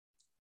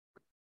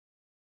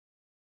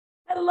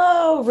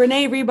Hello,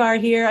 Renee Rebar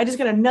here. I just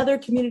got another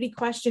community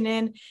question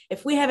in.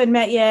 If we haven't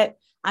met yet,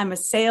 I'm a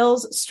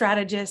sales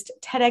strategist,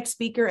 TEDx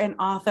speaker, and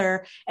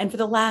author. And for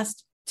the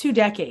last 2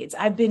 decades,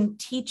 I've been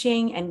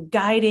teaching and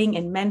guiding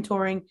and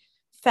mentoring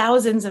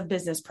thousands of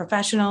business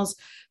professionals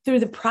through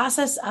the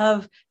process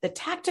of the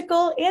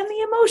tactical and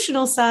the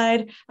emotional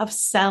side of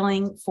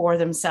selling for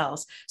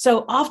themselves.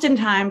 So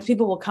oftentimes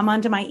people will come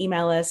onto my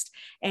email list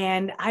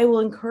and I will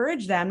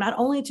encourage them not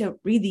only to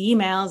read the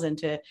emails and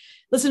to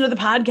listen to the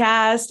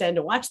podcast and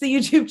to watch the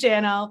YouTube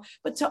channel,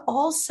 but to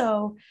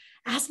also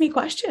ask me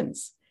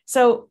questions.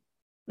 So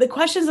the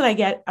questions that I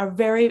get are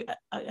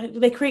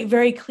they create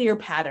very clear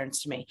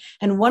patterns to me.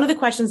 And one of the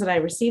questions that I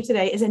received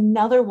today is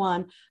another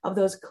one of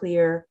those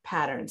clear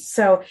patterns.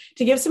 So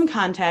to give some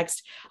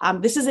context,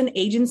 this is an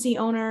agency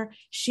owner.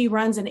 She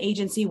runs an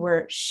agency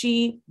where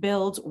she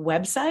builds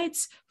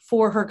websites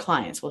for her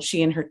clients. Well,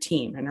 she and her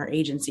team and her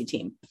agency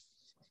team.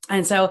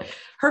 And so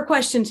her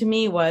question to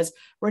me was,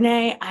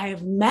 Renee, I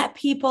have met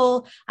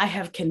people, I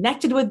have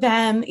connected with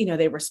them.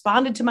 They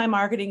responded to my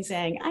marketing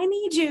saying, I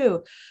need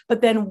you.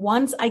 But then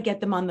once I get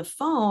them on the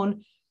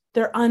phone,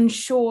 they're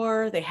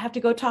unsure. They have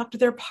to go talk to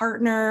their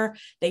partner.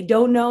 They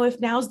don't know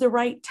if now's the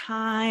right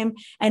time.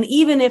 And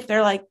even if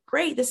they're like,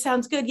 great, this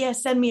sounds good.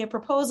 Yes, send me a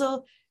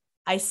proposal.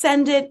 I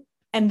send it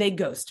and they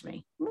ghost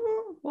me.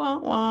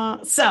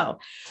 So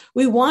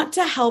we want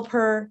to help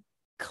her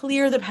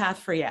clear the path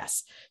for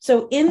yes.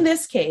 So in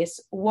this case,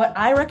 what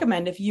I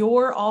recommend, if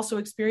you're also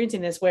experiencing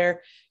this,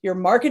 where your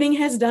marketing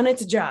has done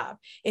its job,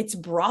 it's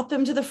brought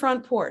them to the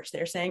front porch.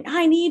 They're saying,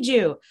 I need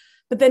you.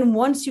 But then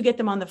once you get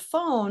them on the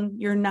phone,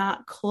 you're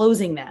not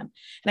closing them.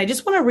 And I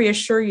just want to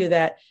reassure you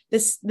that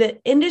the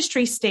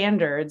industry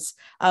standards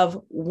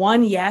of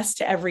one yes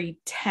to every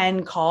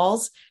 10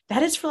 calls,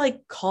 that is for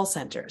like call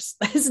centers.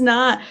 That is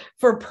not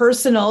for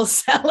personal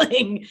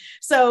selling.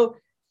 So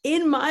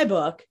in my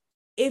book,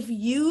 if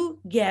you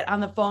get on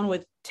the phone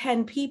with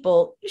 10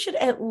 people, you should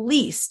at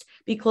least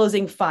be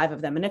closing 5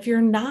 of them. And if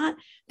you're not,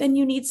 then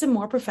you need some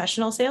more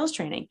professional sales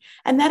training.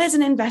 And that is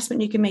an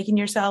investment you can make in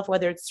yourself,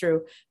 whether it's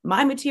through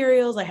my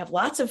materials. I have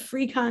lots of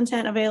free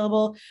content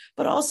available,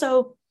 but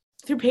also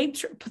through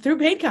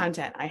paid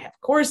content. I have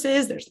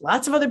courses. There's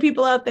lots of other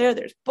people out there.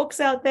 There's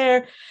books out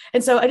there.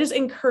 And so I just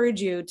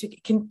encourage you to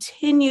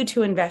continue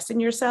to invest in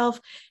yourself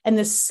and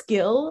the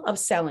skill of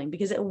selling,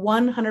 because at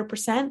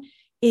 100%,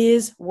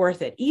 is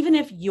worth it. Even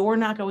if you're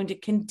not going to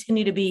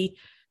continue to be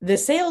the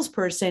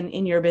salesperson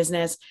in your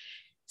business,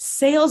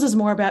 sales is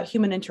more about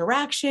human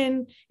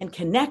interaction and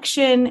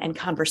connection and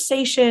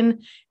conversation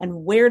and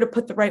where to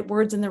put the right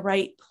words in the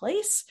right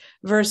place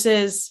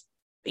versus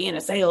being a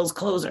sales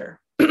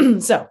closer.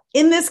 So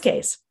in this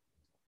case,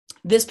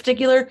 this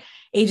particular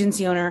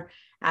agency owner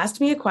asked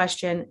me a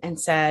question and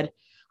said,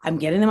 I'm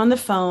getting them on the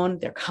phone.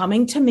 They're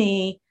coming to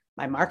me.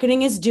 My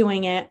marketing is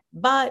doing it,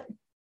 but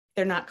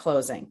they're not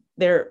closing.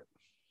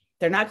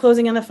 They're not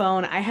closing on the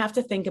phone. I have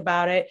to think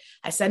about it.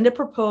 I send a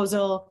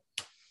proposal.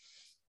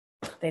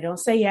 They don't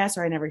say yes,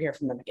 or I never hear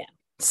from them again.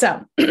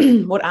 So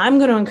what I'm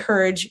going to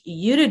encourage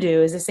you to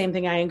do is the same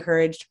thing I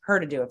encouraged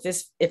her to do,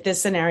 if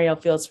this scenario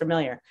feels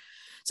familiar.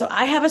 So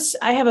I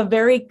have a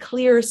very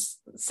clear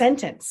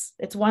sentence.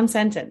 It's one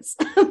sentence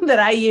that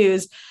I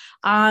use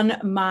on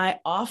my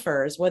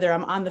offers, whether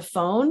I'm on the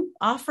phone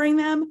offering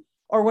them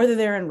or whether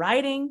they're in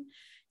writing.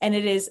 And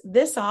it is,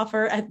 this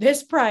offer at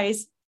this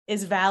price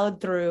is valid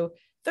through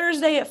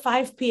Thursday at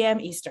 5 p.m.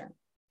 Eastern,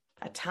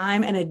 a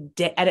time and a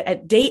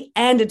date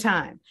and a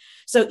time.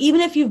 So even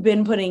if you've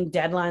been putting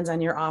deadlines on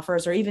your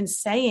offers or even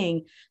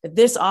saying that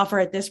this offer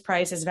at this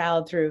price is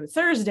valid through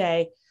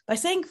Thursday, by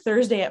saying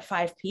Thursday at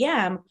 5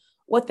 p.m.,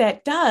 what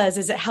that does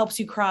is it helps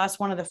you cross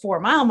one of the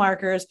 4-mile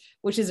markers,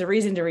 which is a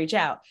reason to reach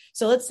out.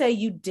 So let's say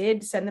you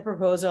did send the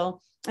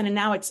proposal and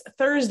now it's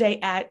Thursday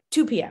at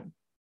 2 p.m.,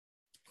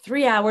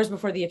 3 hours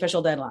before the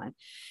official deadline.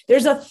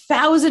 There's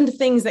 1,000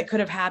 things that could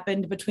have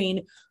happened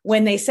between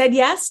when they said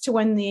yes to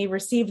when they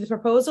received the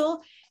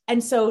proposal.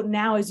 And so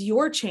now is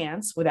your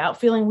chance, without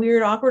feeling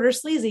weird, awkward, or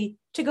sleazy,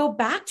 to go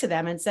back to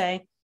them and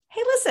say,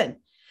 hey, listen,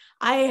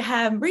 I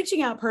am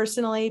reaching out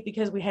personally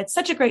because we had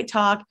such a great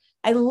talk.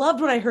 I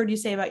loved what I heard you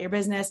say about your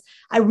business.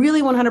 I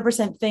really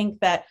 100% think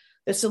that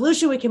the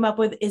solution we came up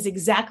with is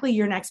exactly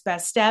your next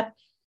best step.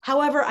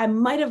 However, I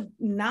might have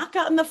not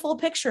gotten the full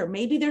picture.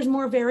 Maybe there's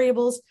more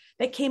variables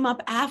that came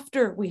up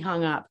after we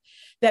hung up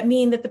that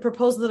mean that the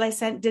proposal that I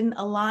sent didn't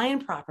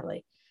align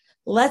properly.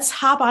 Let's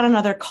hop on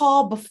another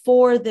call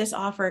before this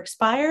offer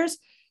expires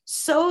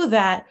so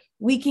that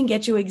we can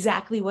get you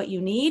exactly what you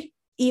need,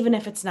 even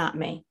if it's not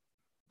me.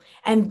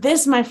 And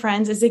this, my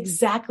friends, is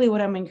exactly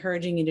what I'm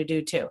encouraging you to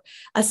do too.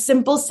 A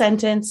simple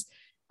sentence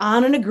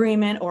on an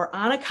agreement or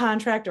on a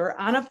contract or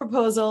on a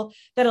proposal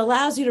that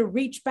allows you to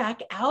reach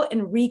back out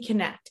and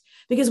reconnect.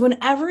 Because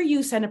whenever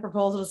you send a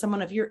proposal to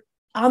someone, if you're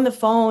on the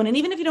phone, and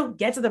even if you don't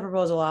get to the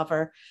proposal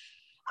offer,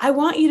 I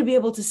want you to be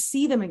able to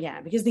see them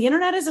again, because the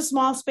internet is a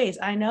small space.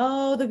 I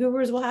know the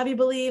gurus will have you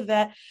believe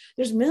that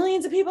there's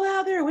millions of people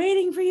out there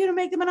waiting for you to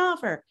make them an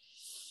offer.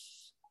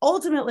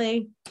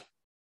 Ultimately,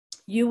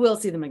 You will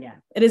see them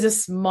again. It is a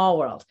small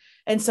world.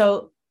 And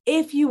so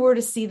if you were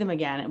to see them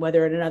again,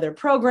 whether in another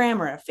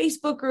program or a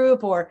Facebook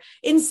group or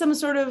in some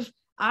sort of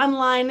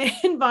online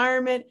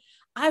environment,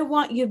 I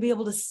want you to be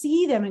able to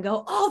see them and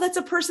go, oh, that's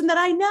a person that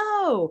I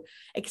know,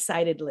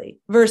 excitedly,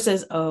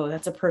 versus, oh,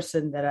 that's a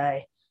person that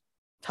I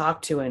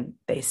talked to and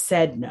they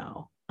said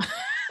no.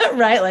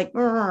 Right? Like,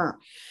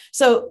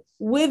 so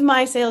with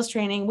my sales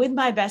training, with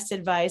my best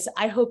advice,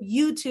 I hope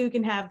you too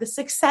can have the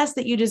success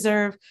that you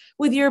deserve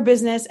with your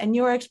business and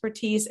your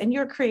expertise and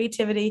your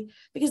creativity,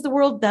 because the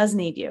world does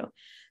need you.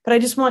 But I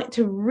just want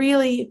to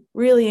really,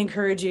 really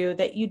encourage you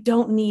that you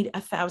don't need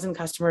 1,000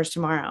 customers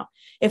tomorrow.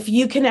 If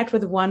you connect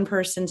with one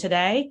person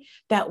today,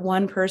 that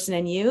one person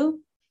and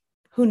you,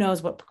 who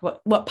knows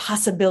what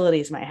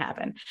possibilities might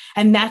happen.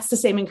 And that's the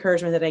same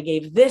encouragement that I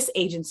gave this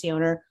agency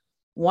owner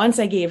once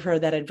I gave her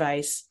that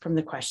advice from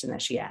the question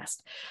that she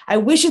asked. I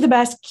wish you the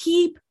best.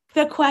 Keep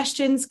the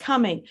questions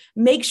coming.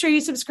 Make sure you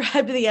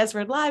subscribe to the S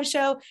Word Live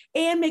show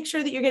and make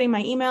sure that you're getting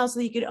my emails so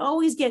that you can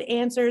always get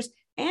answers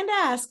and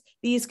ask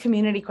these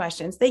community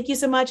questions. Thank you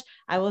so much.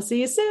 I will see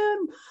you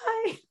soon.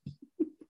 Bye.